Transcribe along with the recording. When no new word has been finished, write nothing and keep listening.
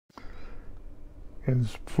In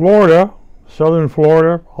Florida, southern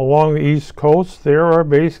Florida, along the east coast, they are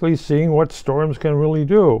basically seeing what storms can really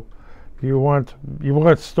do. You want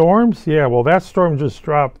storms? Yeah, well, that storm just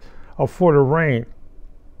dropped a foot of rain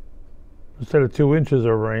instead of 2 inches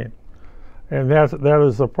of rain. And that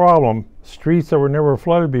is the problem. Streets that were never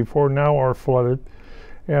flooded before now are flooded.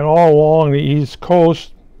 And all along the east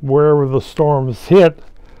coast, wherever the storms hit,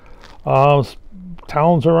 towns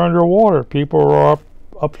are underwater. People are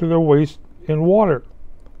up to their waist in water,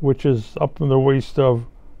 which is up to the waist of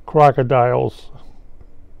crocodiles,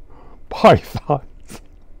 pythons,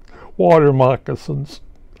 water moccasins,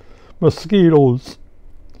 mosquitoes.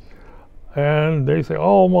 And they say,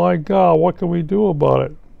 oh my God, what can we do about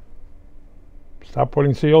it? Stop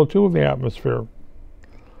putting CO2 in the atmosphere.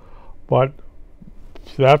 But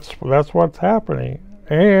that's what's happening.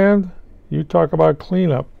 And you talk about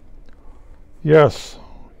cleanup. Yes,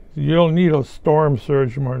 you don't need a storm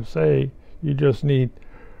surge per se. You just need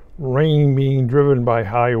rain being driven by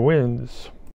high winds.